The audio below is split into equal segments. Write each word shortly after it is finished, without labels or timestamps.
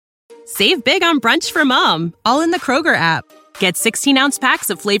Save big on brunch for mom, all in the Kroger app. Get 16-ounce packs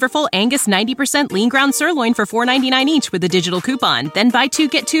of flavorful Angus 90% lean ground sirloin for $4.99 each with a digital coupon. Then buy 2,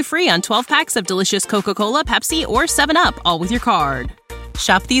 get 2 free on 12 packs of delicious Coca-Cola, Pepsi, or 7-Up, all with your card.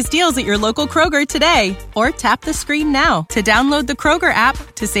 Shop these deals at your local Kroger today, or tap the screen now to download the Kroger app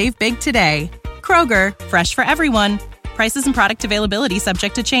to save big today. Kroger, fresh for everyone. Prices and product availability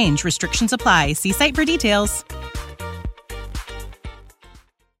subject to change. Restrictions apply. See site for details.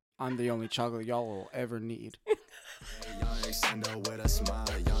 I'm the only chocolate y'all will ever need. Young extendo with a smile.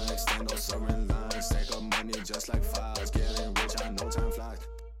 Young extendo serving lines. Take up money just like files. Getting rich, I know time flies.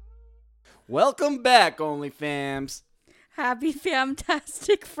 Welcome back, OnlyFams. Happy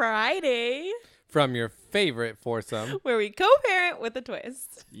Fantastic Friday. From your favorite foursome. Where we co-parent with a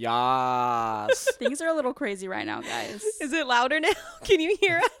twist. Yas. Things are a little crazy right now, guys. Is it louder now? Can you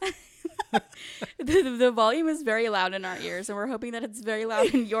hear us? The volume is very loud in our ears, and we're hoping that it's very loud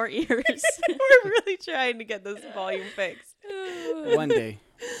in your ears. We're really trying to get this volume fixed. One day.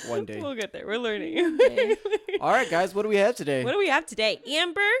 We'll get there. We're learning. Okay. All right, guys, what do we have today? What do we have today?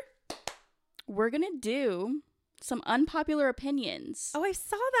 Amber? We're going to do some unpopular opinions. Oh, I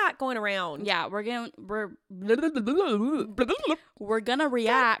saw that going around. Yeah, we're gonna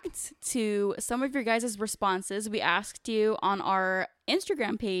react to some of your guys' responses. We asked you on our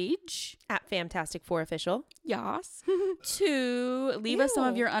Instagram page At Fantastic4Official. Yes. to leave us some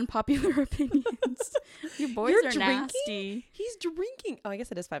of your unpopular opinions. You boys You're are drinking? nasty. He's drinking. Oh, I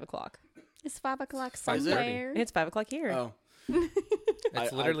guess it is 5 o'clock. It's 5 o'clock 5:30. somewhere. And it's 5 o'clock here. Oh,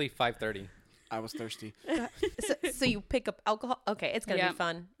 It's literally 5:30. I was thirsty. So you pick up alcohol? Okay, it's going to Yeah. be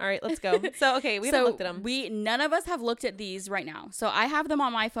fun. All right, let's go. So, okay, we haven't looked at them. None of us have looked at these right now. So I have them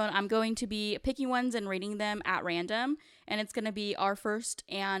on my phone. I'm going to be picking ones and rating them at random. And it's going to be our first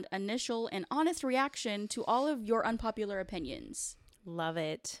and initial and honest reaction to all of your unpopular opinions. Love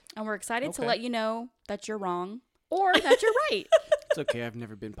it. And we're excited to Okay. let you know that you're wrong or that you're right. It's okay. I've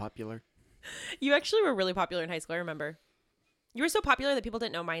never been popular. You actually were really popular in high school, I remember. You were so popular that people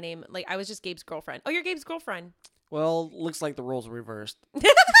didn't know my name. Like, I was just Gabe's girlfriend. Oh, you're Gabe's girlfriend. Well, looks like the roles are reversed.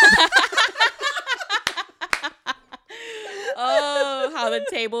 Oh, how the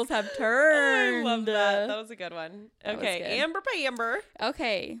tables have turned. I love that. That was a good one. That was Okay, good. Amber by Amber.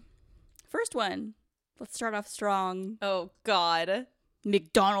 Okay. First one. Let's start off strong. Oh, God.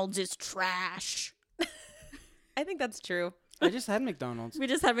 McDonald's is trash. I think that's true. I just had McDonald's. We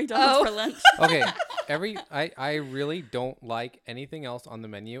just had McDonald's for lunch. Okay, I really don't like anything else on the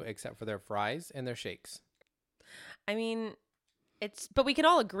menu except for their fries and their shakes. I mean, but we can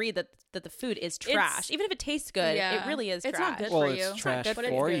all agree that the food is trash. Even if it tastes good, Yeah. it really is It's trash. not good Well, for it's you. It's not trash good, but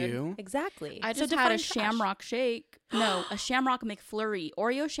it's for good. you. Exactly. I So just had a define trash. Shamrock Shake. No, a Shamrock McFlurry.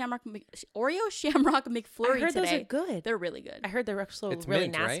 Oreo Shamrock McFlurry I heard today. those are good. They're really good. I heard they're also It's really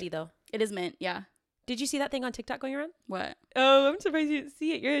mint, nasty, right? though. It is mint, yeah. Did you see that thing on TikTok going around? What? Oh, I'm surprised you didn't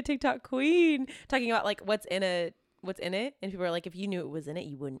see it. You're a TikTok queen. Talking about like what's in it, and people are like, if you knew it was in it,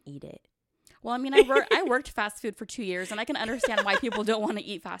 you wouldn't eat it. Well, I mean, I worked fast food for 2 years, and I can understand why people don't want to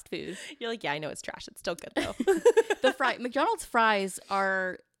eat fast food. You're like, yeah, I know it's trash. It's still good though. McDonald's fries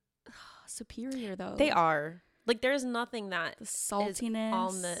are superior, though. They are. Like, there's nothing that The is saltiness.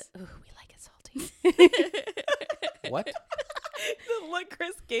 on the. Ooh, we like it salty. What? The look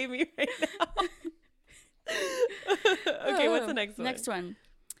Chris gave me right now. Okay, what's the next one? Next one.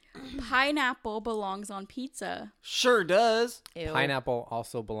 Pineapple belongs on pizza. Sure does. Ew. Pineapple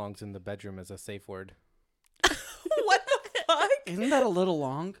also belongs in the bedroom as a safe word. What the fuck? Isn't that a little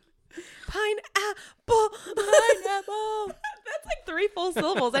long? Pineapple. That's like 3 full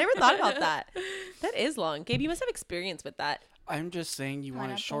syllables. I never thought about that. That is long. Gabe, you must have experience with that. I'm just saying you want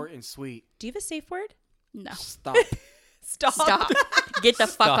it Pineapple? short and sweet. Do you have a safe word? No. Stop. Stop. Get the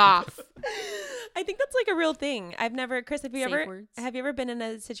fuck off. I think that's like a real thing. I've never, Chris, have you Safe ever words. been in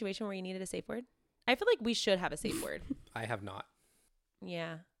a situation where you needed a safe word? I feel like we should have a safe word. I have not.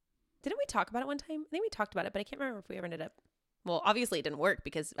 Yeah. Didn't we talk about it one time? I think we talked about it, but I can't remember if we ever ended up. Well, obviously it didn't work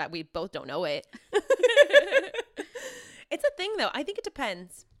because we both don't know it. It's a thing though. I think it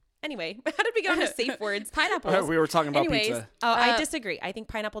depends. Anyway, how did we get on to safe words? Pineapples. We were talking about Anyways, pizza. Oh, I disagree. I think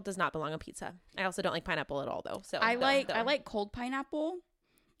pineapple does not belong on pizza. I also don't like pineapple at all though. So I like cold pineapple.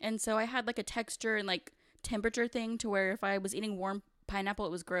 And so I had like a texture and like temperature thing to where if I was eating warm pineapple,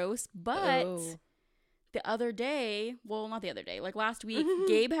 it was gross. But Oh. the other day, well, not the other day, like last week,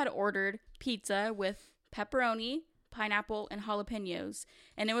 Gabe had ordered pizza with pepperoni, pineapple, and jalapenos.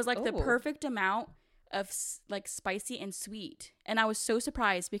 And it was like the Oh. perfect amount of like spicy and sweet. And I was so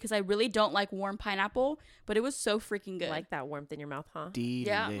surprised because I really don't like warm pineapple, but it was so freaking good. like that warmth in your mouth, huh?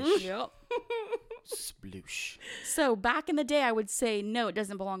 yeah. Delish. Yep. Sploosh. So back in the day, I would say no, it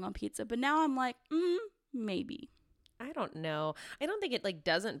doesn't belong on pizza. But now I'm like, maybe. I don't know. I don't think it like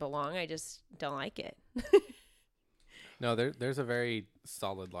doesn't belong. I just don't like it. No, there's a very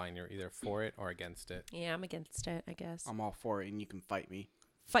solid line. You're either for it or against it. Yeah, I'm against it, I guess. I'm all for it, and you can fight me.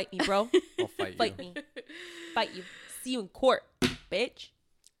 Fight me, bro. I'll fight you. Fight me. Fight you. See you in court, bitch.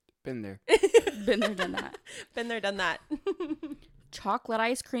 Been there. Been there, done that. Been there, done that. Chocolate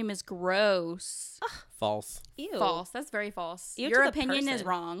ice cream is gross. False. Ew. False. That's very false. Ew to Your the opinion is person.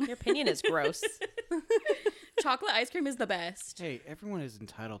 wrong. Your opinion is gross. Chocolate ice cream is the best. Hey, everyone is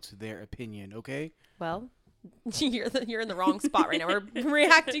entitled to their opinion, okay? Well, you're in the wrong spot right now. We're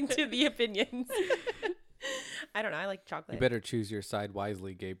reacting to the opinions. I don't know. I like chocolate. You better choose your side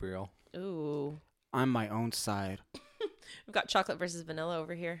wisely, Gabriel. Ooh. I'm my own side. We've got chocolate versus vanilla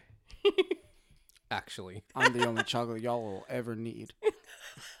over here. Actually, I'm the only chocolate y'all will ever need.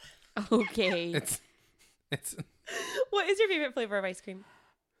 Okay. it's What is your favorite flavor of ice cream?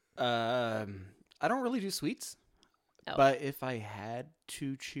 I don't really do sweets. Oh. But if I had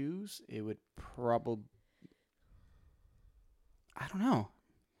to choose, it would probably... I don't know.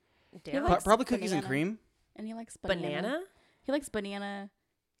 Damn. likes Probably cookies and banana. cream. And he likes banana. Banana? He likes banana.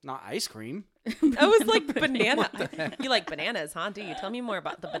 Not ice cream. I was like banana. You like bananas, huh? Do you tell me more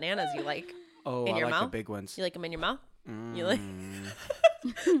about the bananas you like? Oh, In I your like the mouth? big ones. You like them in your mouth? You like? Mm.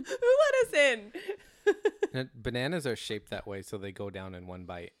 Who let us in? bananas are shaped that way, so they go down in one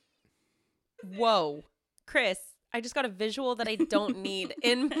bite. Whoa, Chris! I just got a visual that I don't need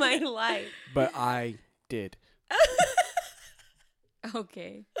in my life. But I did.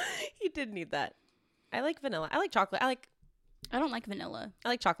 Okay. He did need that. I like vanilla. I like chocolate. I don't like vanilla.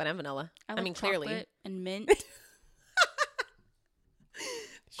 like chocolate and vanilla. I mean, clearly. chocolate and mint.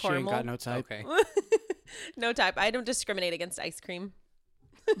 She ain't Caramel? got no type. Okay. No type. I don't discriminate against ice cream.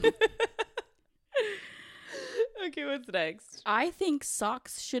 Okay, what's next? I think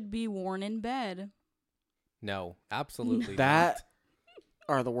socks should be worn in bed. No, absolutely That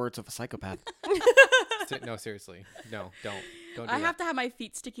are the words of a psychopath. not. No, seriously. No, don't do I that. have to have my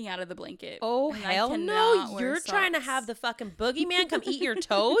feet sticking out of the blanket. Oh, and I hell cannot no. wear You're trying to socks. have the fucking boogeyman come eat your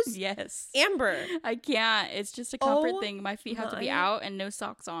toes? Yes. Amber. I can't. It's just a comfort Oh thing. My feet have to be my- out and no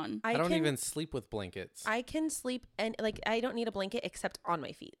socks on. I don't even sleep with blankets. I can sleep and like I don't need a blanket except on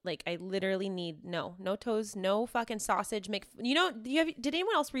my feet. Like I literally need no toes, no fucking sausage. Did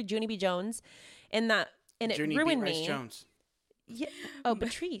anyone else read Junie B. Jones? And it Junie ruined B. Rice me. Jones. Yeah. Oh,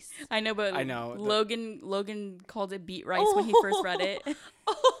 Patrice. I know, but I know. Logan called it beet rice when he first read it.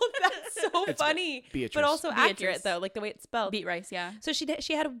 Oh, that's so It's funny. Beatrice. But also accurate Beatrice. though, like the way it's spelled. Beet rice, yeah. So she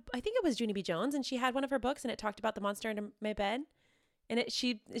had I think it was Junie B. Jones, and she had one of her books, and it talked about the monster under my bed, and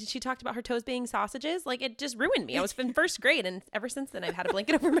she talked about her toes being sausages. Like it just ruined me. I was in first grade, and ever since then I've had a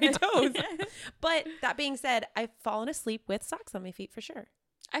blanket over my toes. But that being said, I've fallen asleep with socks on my feet for sure.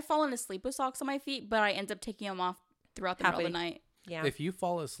 I've fallen asleep with socks on my feet, but I end up taking them off throughout the middle of the night. Yeah. If you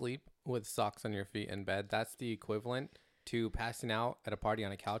fall asleep with socks on your feet in bed, that's the equivalent to passing out at a party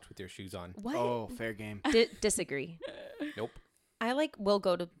on a couch with your shoes on. What? Oh, fair game. Disagree. Nope. I will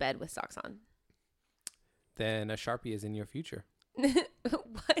go to bed with socks on. Then a Sharpie is in your future.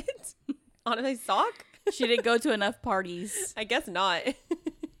 What? On my sock? She didn't go to enough parties. I guess not.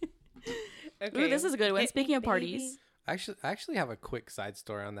 Okay. Ooh, this is a good one. Hit Speaking me, of parties. I actually have a quick side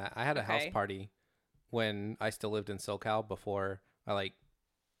story on that. I had a house Okay. party when I still lived in SoCal before I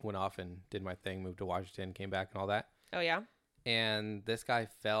went off and did my thing, moved to Washington, came back and all that. Oh yeah. And this guy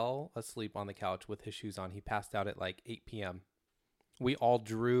fell asleep on the couch with his shoes on. He passed out at 8 p.m. We all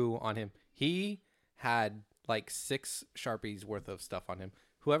drew on him. He had 6 Sharpies worth of stuff on him.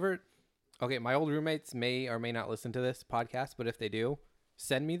 Okay, my old roommates may or may not listen to this podcast, but if they do,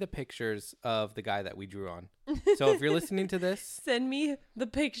 send me the pictures of the guy that we drew on. So if you're listening to this, Send me the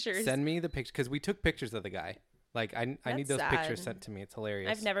pictures. send me the picture because we took pictures of the guy. I need That's those pictures sad. sent to me. It's hilarious.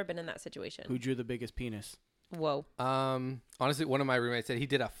 I've never been in that situation. Who drew the biggest penis? Whoa. Honestly, one of my roommates said he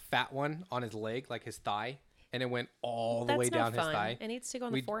did a fat one on his leg, his thigh, and it went all the way down his thigh. It needs to go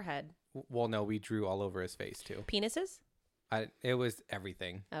on We- the forehead. Well, no, we drew all over his face too. Penises? It was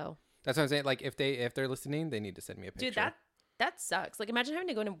everything. Oh. That's what I'm saying. If they're listening, they need to send me a picture. Dude, that sucks. Imagine having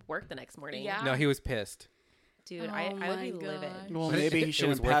to go to work the next morning. Yeah. No, he was pissed. Dude, Oh I would my be God. livid. Well, But maybe it he was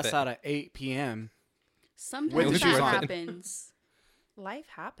shouldn't worth pass it. out at 8 p.m. Sometimes shoes that on. happens. Life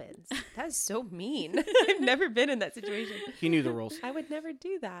happens. That is so mean. I've never been in that situation. He knew the rules. I would never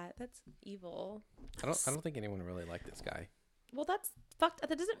do that. That's evil. I don't think anyone really liked this guy. Well, that's fucked.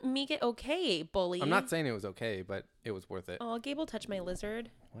 That doesn't make it okay, bully. I'm not saying it was okay, but it was worth it. Oh, Gabe will touch my lizard.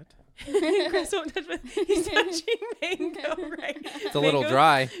 What? Chris won't touch my. He's touching Mango right. It's a little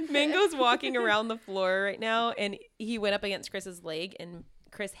dry. Mango's walking around the floor right now, and he went up against Chris's leg, and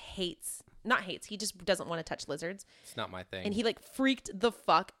Chris not hates. He just doesn't want to touch lizards, It's not my thing. and he like freaked the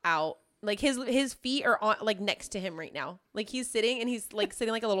fuck out. Like his feet are on like next to him right now. Like he's sitting and he's like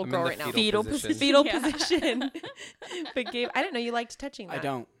sitting like a little I'm girl in right the now. fetal position. Fetal Yeah. position. But Gabe, I didn't know you liked touching that. I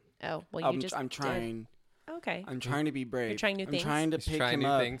don't. Oh well, you just I'm did. trying. Okay. I'm trying to be brave. trying new I'm things? trying to He's pick trying him new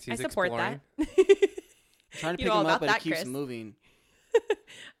up. things. He's I support exploring. that. I'm trying to You pick know him all up, but about he keeps that, Chris. moving.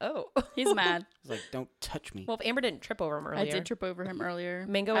 Oh. He's mad. He's like, don't touch me. Well, if Amber didn't trip over him earlier. I did trip over him earlier.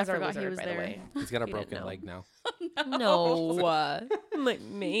 Mango I was our forgot wizard, he was by there. the way. He's got a He didn't broken know. leg now. No. Like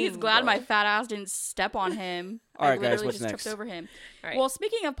He's glad my fat ass didn't step on him. All right, I guys, literally what's just next? tripped over him. All right. Well,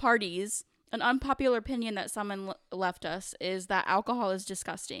 speaking of parties, an unpopular opinion that someone left us is that alcohol is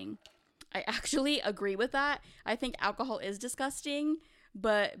disgusting. I actually agree with that. I think alcohol is disgusting,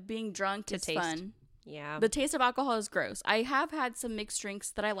 but being drunk To is taste. fun. Yeah. The taste of alcohol is gross. I have had some mixed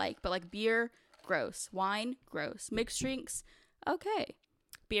drinks that I like, but like beer, gross. Wine, gross. Mixed drinks, okay.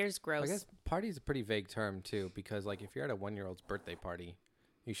 Beer's gross. I guess party is a pretty vague term too, because like if you're at a 1-year-old's birthday party,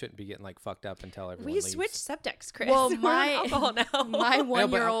 you shouldn't be getting like fucked up until everyone we leaves. switched subjects, Chris. Well, We're on my alcohol now. my but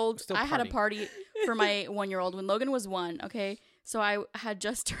 1-year-old, still I had a party. party for my 1-year-old when Logan was 1. Okay, so I had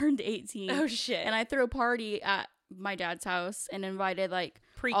just turned 18. Oh shit. And I threw a party at my dad's house and invited like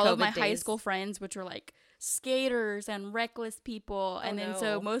Pre-COVID all of my high days. school friends, which were like skaters and reckless people. And then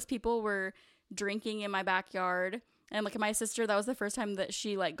so no. most people were drinking in my backyard. And like my sister, that was the first time that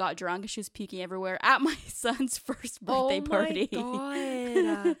she like got drunk. She was puking everywhere at my son's first birthday party. Oh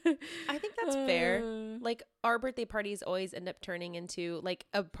my god. I think that's fair. Like our birthday parties always end up turning into like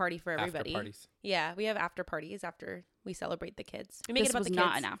a party for After everybody. parties. Yeah, we have after parties after we celebrate the kids. We make This it about was the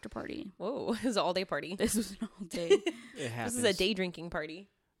not kids. an after party. Whoa, this is an all day party. This was an all day. It This happens. is a day drinking party.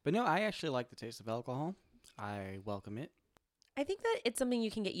 But no, I actually like the taste of alcohol. I welcome it. I think that it's something you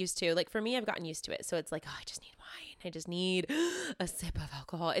can get used to. Like for me, I've gotten used to it. So it's like, oh, I just need wine. I just need a sip of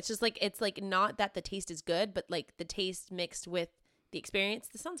alcohol. It's just like, it's like not that the taste is good, but like the taste mixed with the experience.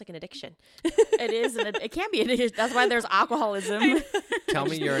 This sounds like an addiction. It is. It can be an addiction. That's why there's alcoholism. Tell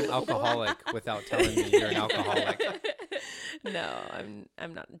me you're an alcoholic without telling me you're an alcoholic. No,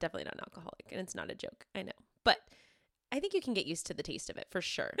 I'm not, definitely not an alcoholic, and it's not a joke. I know, but I think you can get used to the taste of it for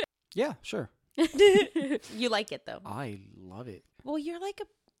sure. Yeah, sure. You like it though. I love it. Well, you're like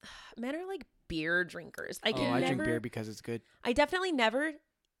men are like beer drinkers. I I drink beer because it's good. I definitely never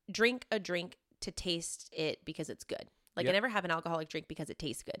drink a drink to taste it because it's good. Like I Yep. never have an alcoholic drink because it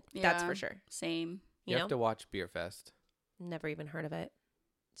tastes good. That's Yeah. for sure. Same. You You have know, to watch Beer Fest. never even heard of it.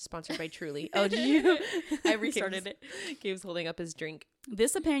 Sponsored by Truly. Oh, did you? I restarted it. Gabe's holding up his drink.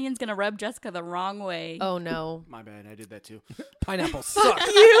 This opinion's gonna rub Jessica the wrong way. Oh no. My bad. I did that too. Pineapple sucks.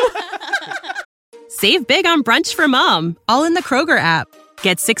 Save big on brunch for mom, all in the Kroger app.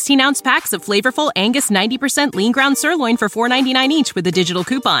 Get 16-ounce packs of flavorful Angus 90% lean ground sirloin for $4.99 each with a digital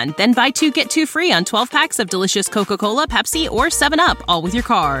coupon. Then buy 2, get 2 free on 12 packs of delicious Coca-Cola, Pepsi, or 7-Up, all with your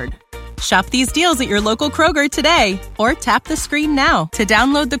card. Shop these deals at your local Kroger today, or tap the screen now to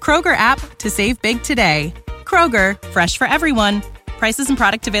download the Kroger app to save big today. Kroger, fresh for everyone. Prices and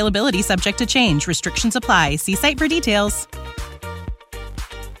product availability subject to change. Restrictions apply. See site for details.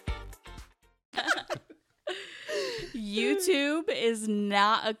 YouTube is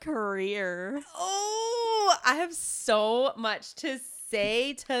not a career. Oh, I have so much to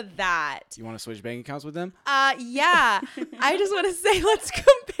say to that. You want to switch bank accounts with them? Yeah. I just want to say, let's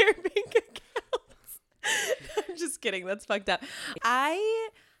compare bank accounts. I'm just kidding. That's fucked up.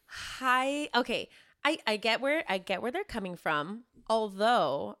 Okay. I get where they're coming from.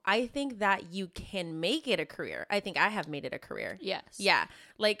 Although I think that you can make it a career. I think I have made it a career. Yes. Yeah.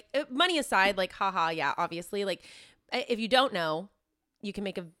 Like money aside, like, haha. Yeah. Obviously, like if you don't know, you can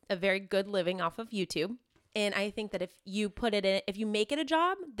make a very good living off of YouTube. And I think that if you put it in, if you make it a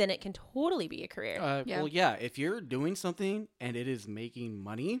job, then it can totally be a career. Yeah. Well, yeah. If you're doing something and it is making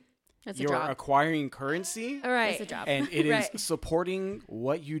money, That's a you're job. acquiring currency, All right. It's a job. and it is Right. supporting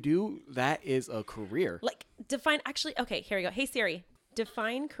what you do. That is a career. Like define okay, here we go. Hey Siri,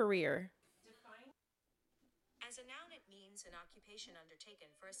 define career. As a noun, it means an occupation undertaken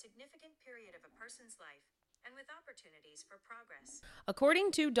for a significant period of a person's life and with opportunities for progress.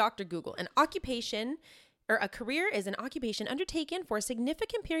 According to Dr. Google, an occupation or a career is an occupation undertaken for a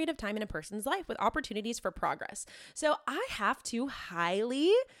significant period of time in a person's life with opportunities for progress. So I have to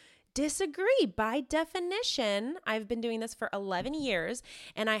highly Disagree. By definition, I've been doing this for 11 years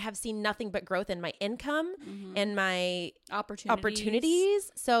and I have seen nothing but growth in my income and my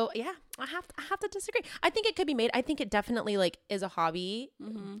opportunities. So yeah, I have to disagree. I think it could be made. I think it definitely like is a hobby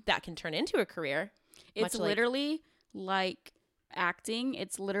that can turn into a career. It's literally like acting.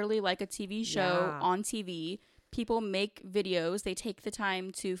 It's literally like a TV show on TV. People make videos. They take the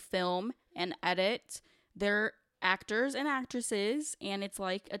time to film and edit. They're actors and actresses, and it's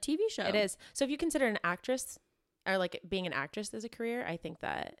like a TV show. It is. So if you consider an actress or like being an actress as a career, I think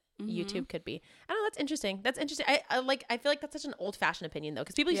that YouTube could be. I don't know. That's interesting. I feel like that's such an old fashioned opinion though,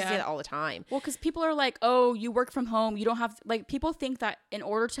 because people used to say that all the time. Well, because people are like, oh, you work from home. You don't have like people think that in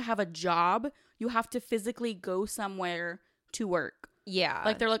order to have a job, you have to physically go somewhere to work. Yeah.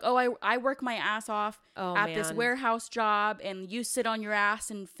 Like they're like, oh, I work my ass off at this warehouse job, and you sit on your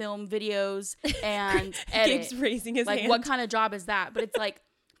ass and film videos and edit. Keeps raising his hand. What kind of job is that? But it's like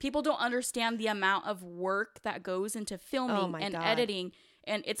people don't understand the amount of work that goes into filming and editing,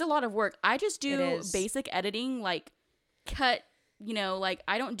 and it's a lot of work. I just do basic editing, like cut, like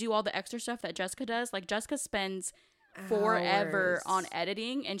I don't do all the extra stuff that Jessica does. Like Jessica spends forever on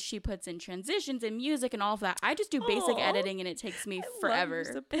editing, and she puts in transitions and music and all of that. I just do basic editing, and it takes me forever.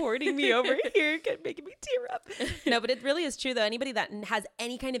 Supporting me over here, making me tear up. No, but it really is true though. Anybody that has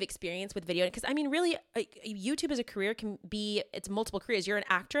any kind of experience with video, because I mean, really, YouTube as a career can be, it's multiple careers. You're an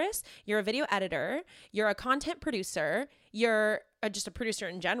actress, you're a video editor, you're a content producer, you're just a producer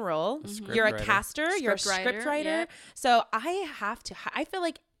in general, you're a caster, you're a script writer. Yeah. So I feel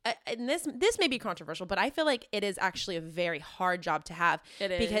like, and this may be controversial, but I feel like it is actually a very hard job to have.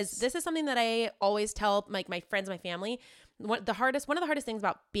 It is. Because this is something that I always tell like my friends, my family. One of the hardest things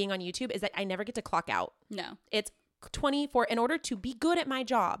about being on YouTube is that I never get to clock out. No. It's 24. In order to be good at my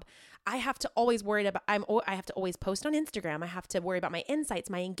job, I have to always worry about, I have to always post on Instagram. I have to worry about my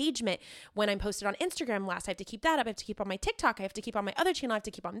insights, my engagement. When I'm posted on Instagram last, I have to keep that up. I have to keep on my TikTok. I have to keep on my other channel. I have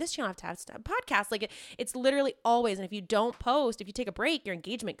to keep on this channel. I have to have a podcast. Like it's literally always. And if you don't post, if you take a break, your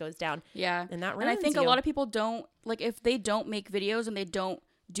engagement goes down. Yeah. And that ruins And I think you. a lot of people don't, like if they don't make videos and they don't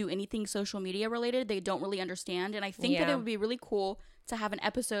do anything social media related, they don't really understand. And I think that it would be really cool to have an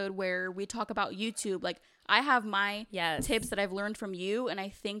episode where we talk about YouTube. Like I have my tips that I've learned from you, and I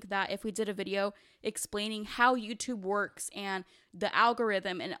think that if we did a video explaining how YouTube works and the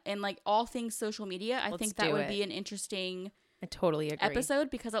algorithm and like all things social media, I think that would be an interesting I totally agree. episode,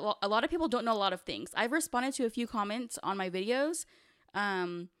 because a lot of people don't know a lot of things. I've responded to a few comments on my videos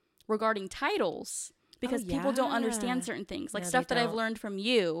regarding titles, because people don't understand certain things, like stuff that I've learned from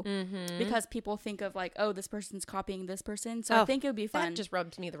you, because people think of like, oh, this person's copying this person. So I think it would be fun. That just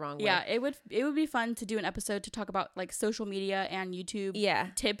rubbed me the wrong way. Yeah, it would be fun to do an episode to talk about like social media and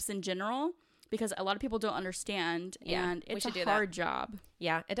YouTube tips in general, because a lot of people don't understand, and it's a hard job.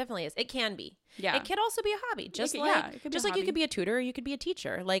 Yeah, it definitely is. It can be. Yeah. It could also be a hobby. Just like you could be a tutor, you could be a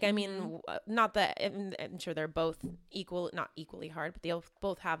teacher. Like, I mean, not that, I'm sure they're both not equally hard, but they'll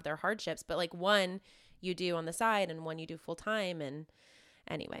both have their hardships. But like one you do on the side and one you do full time. And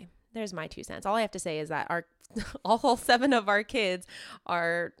anyway, there's my 2 cents. All I have to say is that all 7 of our kids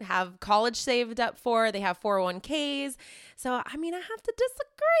have college saved up for. They have 401ks. So, I mean, I have to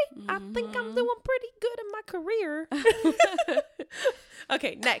disagree. I think I'm doing pretty good in my career.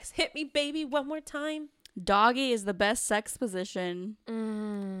 Okay, next. Hit me, baby, one more time. Doggy is the best sex position.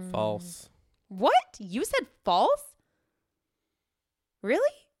 False. What? You said false? Really?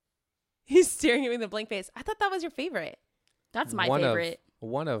 He's staring at me with a blank face. I thought that was your favorite. That's my favorite.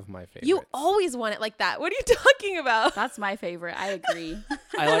 One of my favorites. You always want it like that. What are you talking about? That's my favorite. I agree.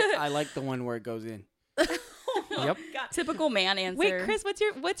 I like the one where it goes in. Yep. Typical man answer. Wait, Chris, what's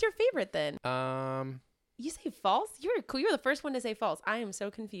your favorite then? You say false? You were the first one to say false. I am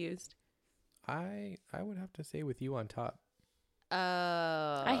so confused. I would have to say with you on top.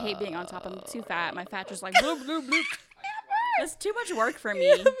 I hate being on top. I'm too fat. My fat just like bloop, bloop, bloop. It's too much work for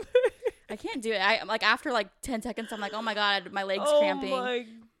me. I can't do it. I like after like 10 seconds, I'm like, oh my god, my leg's cramping.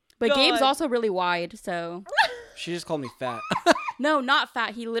 But Gabe's also really wide, so. She just called me fat. No, not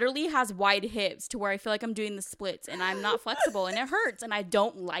fat. He literally has wide hips to where I feel like I'm doing the splits and I'm not flexible and it hurts and I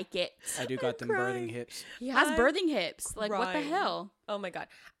don't like it. I do got them birthing hips. He has birthing hips. Like what the hell? Oh my god.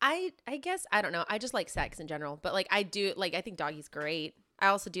 I guess I don't know. I just like sex in general, but like I think doggy's great. I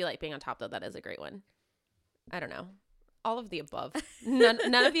also do like being on top though. That is a great one. I don't know. All of the above.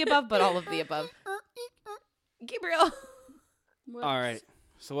 None of the above, but all of the above. Gabriel. All right.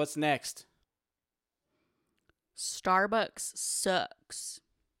 So what's next? Starbucks sucks.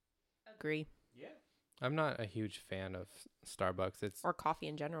 Agree. Yeah. I'm not a huge fan of Starbucks. Or coffee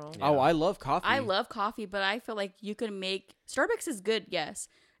in general. Yeah. Oh, I love coffee. I love coffee, but I feel like you can make Starbucks is good, yes.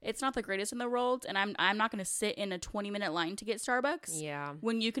 it's not the greatest in the world, and I'm not going to sit in a 20-minute line to get Starbucks. Yeah.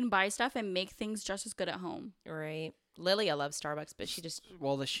 When you can buy stuff and make things just as good at home. Right. Lilia loves Starbucks, but she just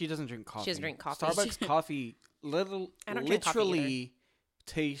Well, she doesn't drink coffee. doesn't drink coffee. Starbucks coffee I don't drink coffee literally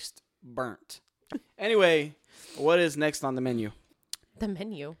tastes burnt. Anyway, what is next on the menu? the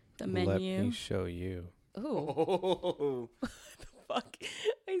menu. The Let menu. me show you. Ooh. Fuck.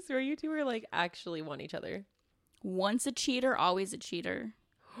 I swear you two are like actually want each other. Once a cheater, always a cheater.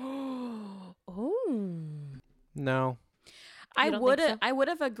 Oh. No. I don't would think have so? I would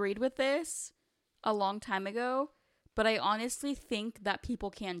have agreed with this a long time ago, but I honestly think that people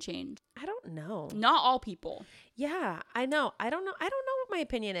can change. I don't know. Not all people. Yeah, I know. I don't know what my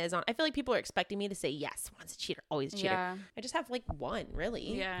opinion is on. I feel like people are expecting me to say yes, once a cheater, always a cheater. Yeah. I just have like one,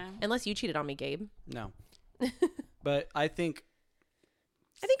 really. Yeah. Unless you cheated on me, Gabe. No. But I think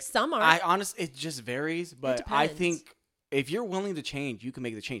I think some are. I honestly, it just varies. But I depends. think if you're willing to change, you can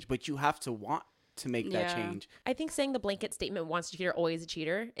make the change. But you have to want to make that Yeah. change. I think saying the blanket statement once a cheater, always a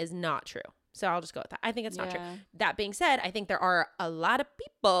cheater is not true. So I'll just go with that. I think it's not true. Yeah. That being said, I think there are a lot of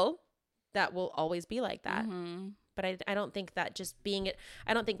people that will always be like that. Mm-hmm. But I don't think that just being it,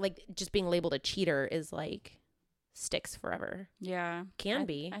 I don't think like just being labeled a cheater is like sticks forever. Yeah. Can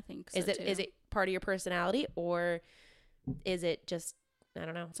be. I think so. Is it part of your personality, or is it just, I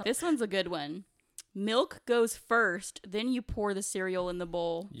don't know. This one's a good one. Milk goes first, then you pour the cereal in the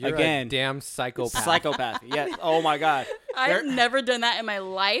bowl. You're Again, a damn psychopath. Psychopath. Yes. Oh my God. I've never done that in my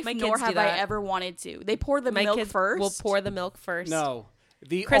life, My nor kids do have I that. ever wanted to. They pour the My milk kids first. will pour the milk first. No.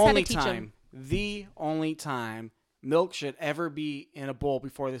 The Chris had to only teach him. time milk should ever be in a bowl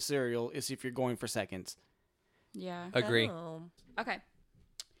before the cereal is if you're going for seconds. Yeah. Agree. Oh. Okay.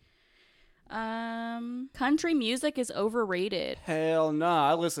 Country music is overrated. Hell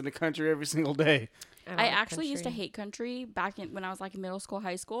nah. I listen to country every single day. don't I like actually used to country. hate country back when I was like in middle school,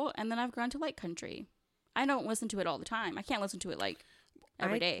 high school, and then I've grown to like country. I don't listen to it all the time. I can't listen to it like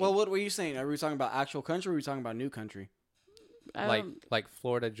every day. Well, what were you saying? Are we talking about actual country or are we talking about new country? Like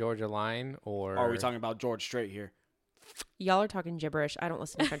Florida Georgia line, or Or are we talking about George Strait here? Y'all are talking gibberish. I don't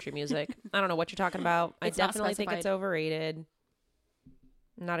listen to country music. I don't know what you're talking about. I It's not definitely think it's specified. overrated.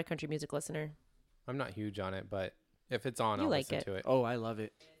 I'm not a country music listener. I'm not huge on it, but if it's on, You I'll like listen it. to it. Oh, I love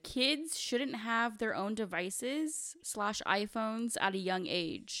it. Kids shouldn't have their own devices / iPhones at a young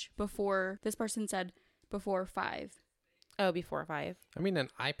age. This person said before 5. Oh, before 5. I mean, an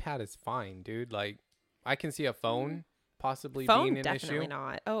iPad is fine, dude. Like, I can see a phone possibly Phone, being an definitely issue,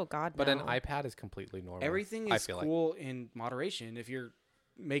 not. Oh, God, but no. an iPad is completely normal. Everything I is feel cool in moderation. If you're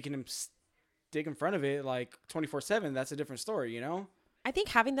making them stick in front of it like 24/7, that's a different story, you know? I think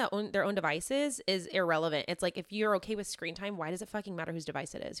having their own devices is irrelevant. It's like, if you're okay with screen time, why does it fucking matter whose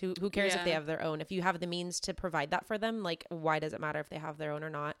device it is? Who cares if they Yeah. have their own? If you have the means to provide that for them, like, why does it matter if they have their own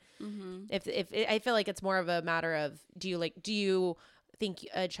or not? Mm-hmm. If I feel like it's more of a matter of, do you think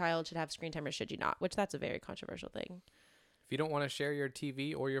a child should have screen time or should you not? Which that's a very controversial thing. If you don't want to share your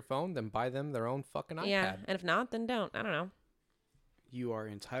TV or your phone, then buy them their own fucking iPad. Yeah, and if not, then don't. I don't know. You are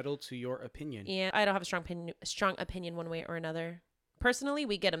entitled to your opinion. Yeah, I don't have a strong opinion one way or another. Personally,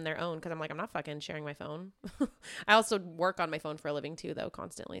 we get them their own because I'm like, I'm not fucking sharing my phone. I also work on my phone for a living too, though,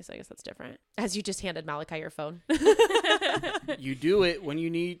 constantly. So I guess that's different. As you just handed Malachi your phone. You do it when you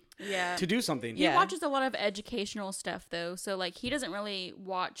need Yeah. to do something. He Yeah. watches a lot of educational stuff though, so like he doesn't really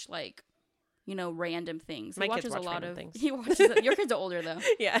watch like, random things. My He kids watches watch a lot random of things. He watches your kids are older though.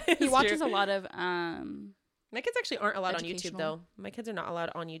 Yeah, He watches a lot of My kids actually aren't allowed on YouTube Educational. though. My kids are not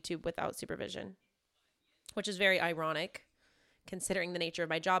allowed on YouTube without supervision, which is very ironic considering the nature of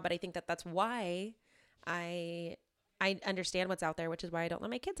my job. But I think that that's why I understand what's out there, which is why I don't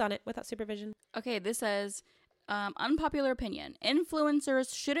let my kids on it without supervision. Okay, this says unpopular opinion.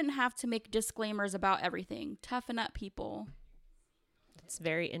 Influencers shouldn't have to make disclaimers about everything. Toughen up, people. It's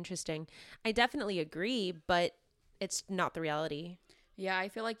very interesting. I definitely agree, but it's not the reality. Yeah, I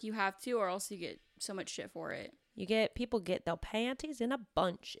feel like you have to, or else you get so much shit for it. People get their panties in a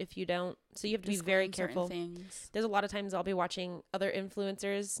bunch if you don't. So you have to be very Disclaim certain careful. things. There's a lot of times I'll be watching other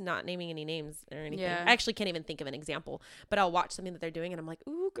influencers, not naming any names or anything. Yeah. I actually can't even think of an example, but I'll watch something that they're doing and I'm like,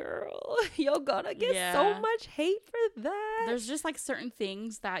 ooh, girl, you're gonna get so Yeah. much hate for that. There's just like certain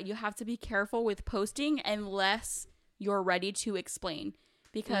things that you have to be careful with posting unless you're ready to explain,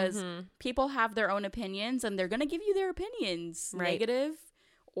 because people have their own opinions and they're going to give you their opinions, Right. negative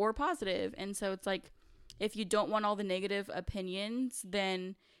or positive. And so it's like, if you don't want all the negative opinions,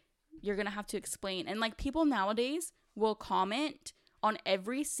 then you're going to have to explain. And like people nowadays will comment on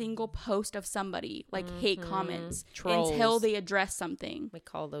every single post of somebody, like hate comments, until Trolls. they address something. We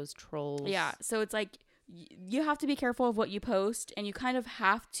call those trolls. Yeah. So it's like you have to be careful of what you post, and you kind of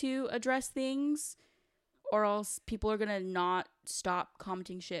have to address things, or else people are going to not stop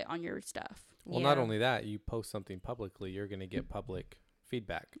commenting shit on your stuff. Well, not only that, you post something publicly, you're going to get public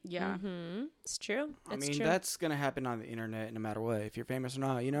feedback. Yeah. Mm-hmm. It's true. I It's mean, true. that's going to happen on the internet no matter what, if you're famous or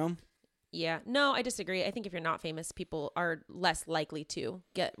not, you know? Yeah. No, I disagree. I think if you're not famous, people are less likely to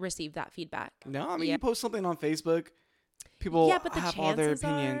receive that feedback. No, I mean, Yeah. you post something on Facebook, people yeah, but the have all their chances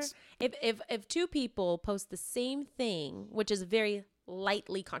opinions. are, if two people post the same thing, which is very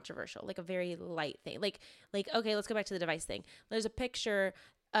lightly controversial, like a very light thing, like okay, let's go back to the device thing. There's a picture.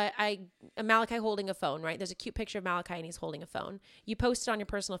 Malachi holding a phone, right? There's a cute picture of Malachi and he's holding a phone. You post it on your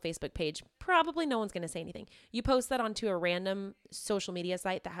personal Facebook page. Probably no one's going to say anything. You post that onto a random social media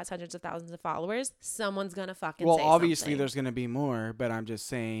site that has hundreds of thousands of followers. Someone's going to fucking Well, say obviously something. there's going to be more, but I'm just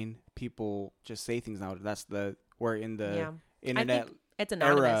saying people just say things now. We're in the Yeah. internet I think it's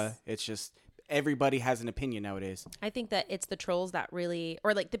anonymous. era. It's just everybody has an opinion nowadays. I think that it's the trolls that really,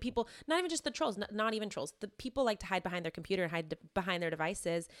 or like the people, not even just the trolls, not even trolls. The people like to hide behind their computer and hide behind their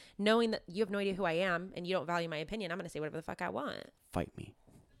devices, knowing that you have no idea who I am and you don't value my opinion. I'm going to say whatever the fuck I want. Fight me.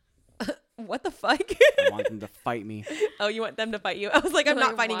 What the fuck? I want them to fight me. Oh, you want them to fight you? I was like, I'm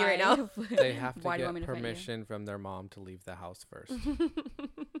not fighting you right now. They have to Why do you get want me to fight you? permission from their mom to leave the house first.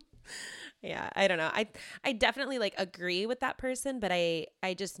 Yeah, I don't know. I definitely like agree with that person, but I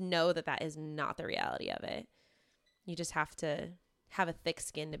just know that is not the reality of it. You just have to have a thick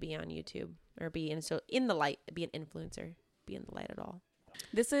skin to be on YouTube or be in the light, be an influencer, be in the light at all.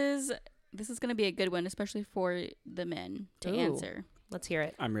 This is going to be a good one, especially for the men to Ooh. answer. Let's hear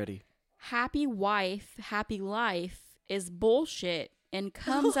it. I'm ready. Happy wife, happy life is bullshit and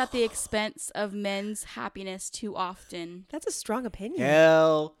comes at the expense of men's happiness too often. That's a strong opinion.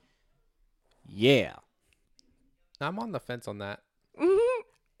 Hell yeah. I'm on the fence on that.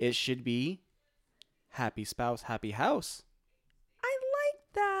 It should be happy spouse, happy house. I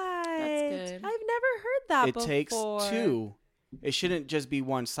like that. That's good. I've never heard that It before. takes two. It shouldn't just be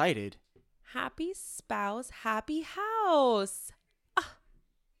one-sided. Happy spouse, happy house. Ah,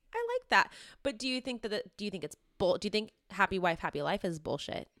 I like that. But do you think do you think it's do you think happy wife, happy life is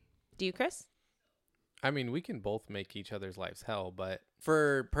bullshit? Do you, Chris? I mean, we can both make each other's lives hell, but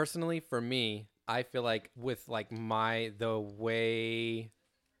personally, for me, I feel like with like the way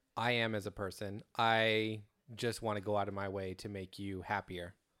I am as a person, I just want to go out of my way to make you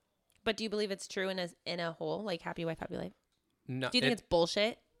happier. But do you believe it's true in a whole, like happy wife, happy life? No, Do you think it's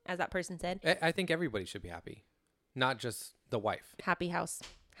bullshit, as that person said? I think everybody should be happy, not just the wife. Happy house,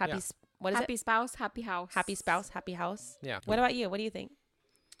 happy. Yeah. What is Happy it? spouse, happy house. Happy spouse, happy house. Yeah. What about you? What do you think?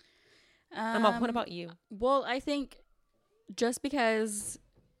 What about you? Well, I think just because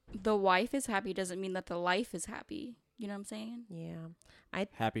the wife is happy doesn't mean that the life is happy. You know what I'm saying? Yeah,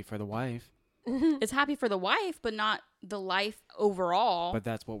 Happy for the wife. It's happy for the wife, but not the life overall. But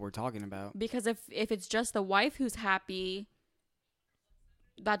that's what we're talking about. Because if it's just the wife who's happy,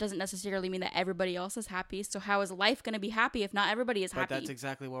 that doesn't necessarily mean that everybody else is happy. So how is life going to be happy if not everybody is But happy? that's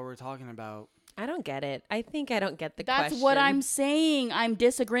exactly what we're talking about. I don't get it. I think I don't get the That's question. what I'm saying. I'm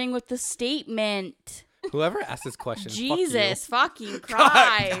disagreeing with the statement. Whoever asked this question, Jesus fucking God,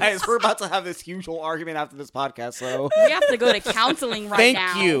 Christ. guys, we're about to have this huge whole argument after this podcast, so We have to go to counseling right thank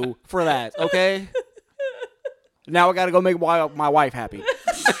now. you for that, okay? Now I gotta go make my wife happy.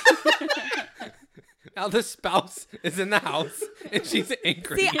 Now the spouse is in the house and she's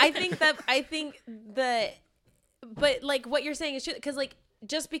angry. See, I think but like what you're saying is true, because like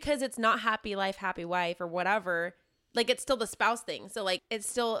just because it's not happy life, happy wife or whatever, like it's still the spouse thing. So like it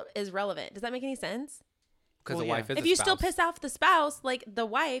still is relevant. Does that make any sense? Because Well, the wife yeah. is If a you spouse. still piss off the spouse, like the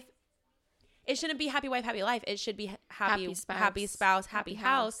wife, it shouldn't be happy wife, happy life. It should be happy spouse, happy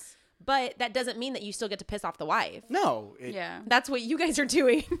house. But that doesn't mean that you still get to piss off the wife. No. Yeah. That's what you guys are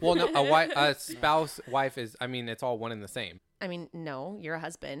doing. Well, no, a spouse, wife is, I mean, it's all one and the same. I mean, no, you're a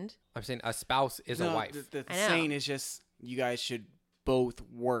husband. I'm saying a spouse is a wife. The I know. saying is just you guys should both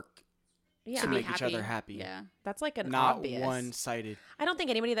work Yeah. to make each other happy. Yeah. That's like an Not obvious. one-sided. I don't think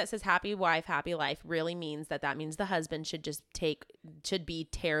anybody that says happy wife, happy life really means that means the husband should be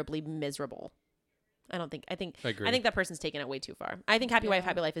terribly miserable. I think Agreed. that person's taking it way too far. I think happy wife,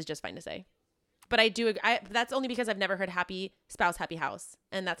 happy life is just fine to say. But I do that's only because I've never heard happy spouse, happy house,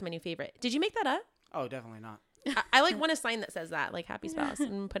 and that's my new favorite. Did you make that up? Oh, definitely not. I like want a sign that says that, like happy spouse,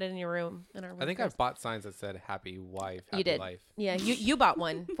 and put it in your room. In our room I think first. I've bought signs that said happy wife, happy You did. life. Yeah, you bought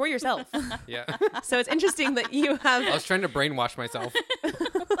one for yourself. Yeah. So it's interesting that you have. I was trying to brainwash myself.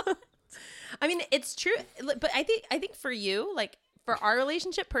 I mean, it's true, but I think for you, like for our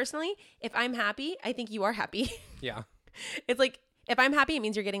relationship personally, if I'm happy, I think you are happy. Yeah. It's like if I'm happy, it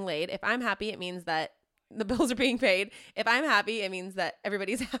means you're getting laid. If I'm happy, it means that the bills are being paid. If I'm happy, it means that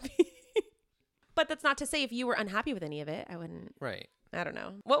everybody's happy. But that's not to say if you were unhappy with any of it, I wouldn't. Right. I don't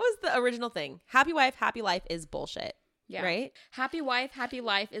know. What was the original thing? Happy wife, happy life is bullshit. Yeah. Right? Happy wife, happy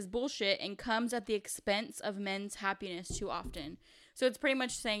life is bullshit and comes at the expense of men's happiness too often. So it's pretty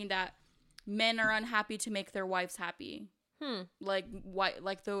much saying that men are unhappy to make their wives happy. Like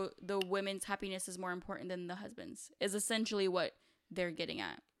the women's happiness is more important than the husband's is essentially what they're getting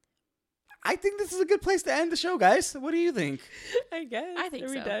at. I think this is a good place to end the show, guys. What do you think? I guess. I think Are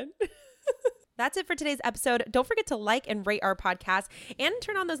we so. done? That's it for today's episode. Don't forget to like and rate our podcast and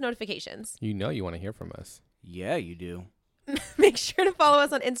turn on those notifications. You know you want to hear from us. Yeah, you do. Make sure to follow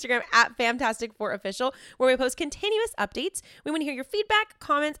us on Instagram at Fantastic4Official, where we post continuous updates. We want to hear your feedback,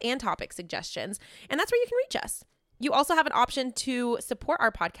 comments, and topic suggestions. And that's where you can reach us. You also have an option to support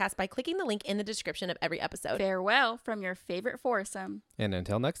our podcast by clicking the link in the description of every episode. Farewell from your favorite foursome. And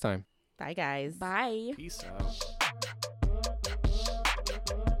until next time. Bye, guys. Bye. Peace out.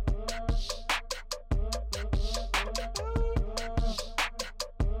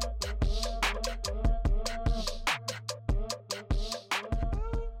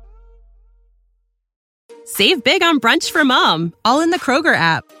 Save big on brunch for mom, all in the Kroger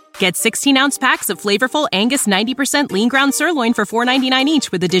app. Get 16-ounce packs of flavorful Angus 90% lean ground sirloin for $4.99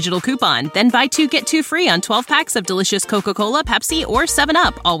 each with a digital coupon. Then buy 2, get 2 free on 12 packs of delicious Coca-Cola, Pepsi, or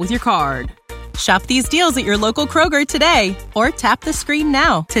 7-Up, all with your card. Shop these deals at your local Kroger today, or tap the screen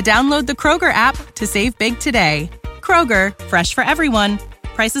now to download the Kroger app to save big today. Kroger, fresh for everyone.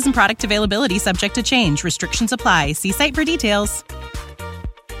 Prices and product availability subject to change. Restrictions apply. See site for details.